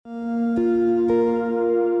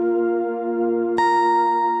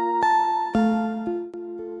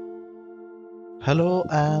Hello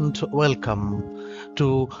and welcome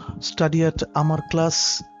to Study at Amar Class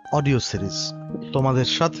audio series. তোমাদের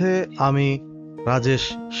সাথে আমি Rajesh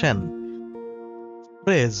Sen.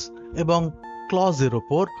 Phrase এবং ক্লজের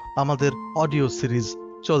উপর আমাদের অডিও সিরিজ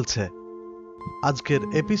চলছে। আজকের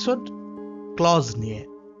এপিসোড ক্লজ নিয়ে।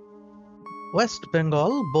 West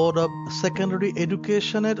Bengal board of secondary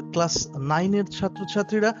এডুকেশনের ক্লাস 9 এর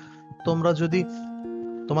ছাত্রছাত্রীরা, তোমরা যদি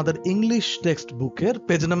তোমাদের ইংলিশ টেক্সট বুকের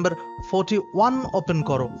পেজ নাম্বার 41 ওপেন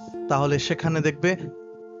করো, তাহলে সেখানে দেখবে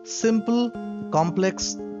সিম্পল, কমপ্লেক্স,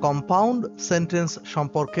 কম্পাউন্ড সেন্টেন্স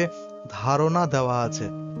সম্পর্কে ধারণা দেওয়া আছে।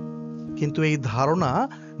 কিন্তু এই ধারণা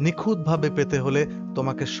নিখুঁতভাবে পেতে হলে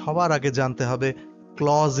তোমাকে সবার আগে জানতে হবে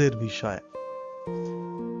ক্লজের বিষয়।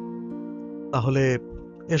 তাহলে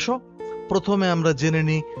এসো প্রথমে আমরা জেনে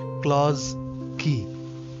নিই ক্লজ কি।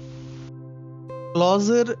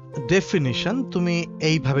 ক্লজের ডেফিনিশন তুমি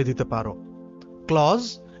এইভাবে দিতে পারো: clause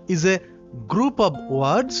is a group of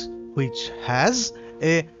words which has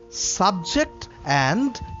a subject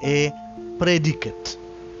and a predicate.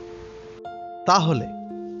 তাহলে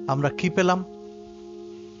আমরা কি পেলাম?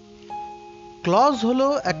 ক্লজ হলো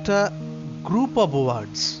একটা গ্রুপ অফ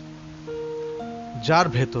ওয়ার্ডস যার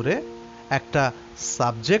ভেতরে একটা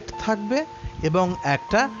সাবজেক্ট থাকবে এবং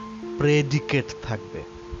একটা প্রেডিকেট থাকবে।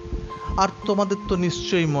 আর তোমাদের তো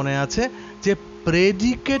নিশ্চয়ই মনে আছে যে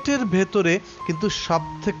প্রেডিকেটের ভেতরে কিন্তু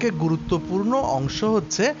সবথেকে গুরুত্বপূর্ণ অংশ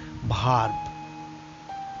হচ্ছে ভার্ব।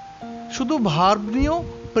 শুধু ভার্ব নিয়েও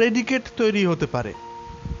প্রেডিকেট তৈরি হতে পারে।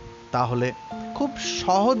 তাহলে খুব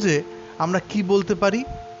সহজে আমরা কি বলতে পারি?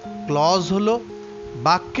 ক্লজ হলো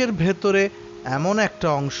বাক্যের ভেতরে এমন একটা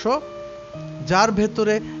অংশ যার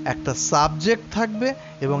ভেতরে একটা সাবজেক্ট থাকবে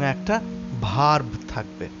এবং একটা ভার্ব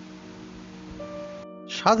থাকবে।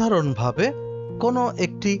 সাধারণভাবে কোনো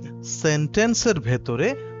একটি সেন্টেন্সের ভেতরে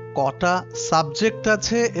কটা সাবজেক্ট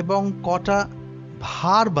আছে এবং কটা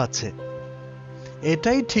ভার্ব আছে,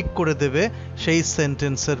 এটাই ঠিক করে দেবে সেই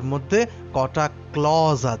সেন্টেন্সের মধ্যে কটা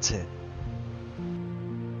ক্লজ আছে।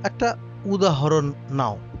 একটা উদাহরণ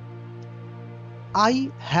নাও। I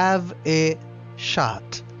have a shirt.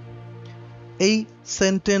 এই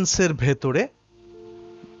সেন্টেন্সের ভেতরে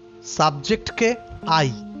সাবজেক্টকে আই,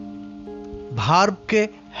 ভার্বকে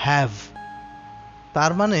হ্যাভ।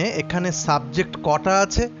 তার মানে এখানে সাবজেক্ট কটা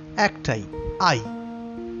আছে? একটাই, আই।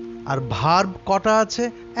 আর ভার্ব কটা আছে?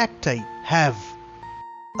 একটাই, হ্যাভ।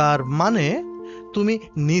 তার মানে তুমি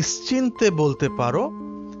নিশ্চিন্তে বলতে পারো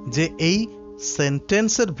যে এই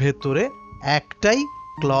সেন্টেন্সের ভেতরে একটাই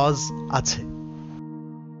ক্লজ আছে।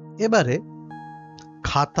 এবারে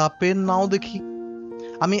খাতা পেন নাও দেখি।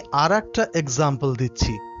 আমি আর একটা এক্সাম্পল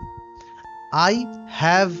দিচ্ছি। I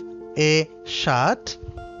have a shirt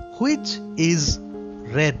which is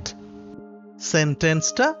red.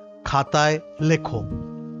 সেন্টেন্সটা খাতায় লেখো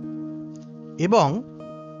এবং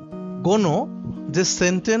গোনো যে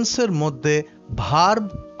সেন্টেন্সের মধ্যে ভার্ব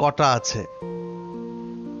কটা আছে।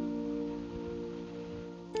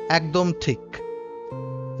 একদম ঠিক,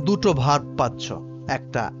 দুটো ভার্ব পাচ্ছ,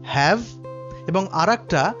 একটা হ্যাভ এবং আর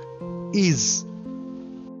একটা ইজ।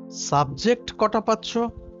 সাবজেক্ট কটা পাচ্ছ?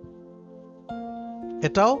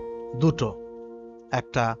 এটাও দুটো,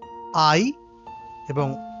 একটা আই এবং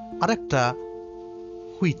আরেকটা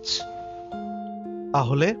হুইচ।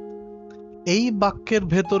 তাহলে এই বাক্যের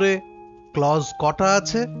ভেতরে ক্লজ কটা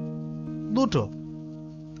আছে? দুটো,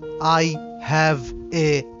 আই হ্যাভ এ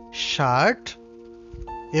শার্ট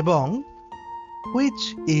এবং which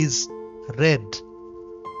is red.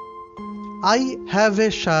 I have a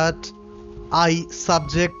shirt, I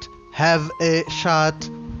subject, have a shirt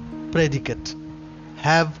predicate,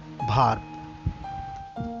 have verb.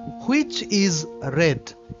 Which is red,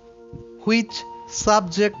 which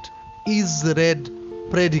subject, is red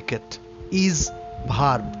predicate, is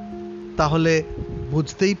verb. তাহলে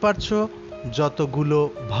বুঝতেই পারছো যতগুলো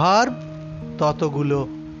ভার্ব ততগুলো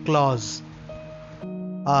ক্লজ।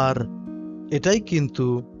 আর এটাই কিন্তু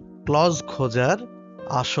clause খোঁজার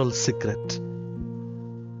আসল secret.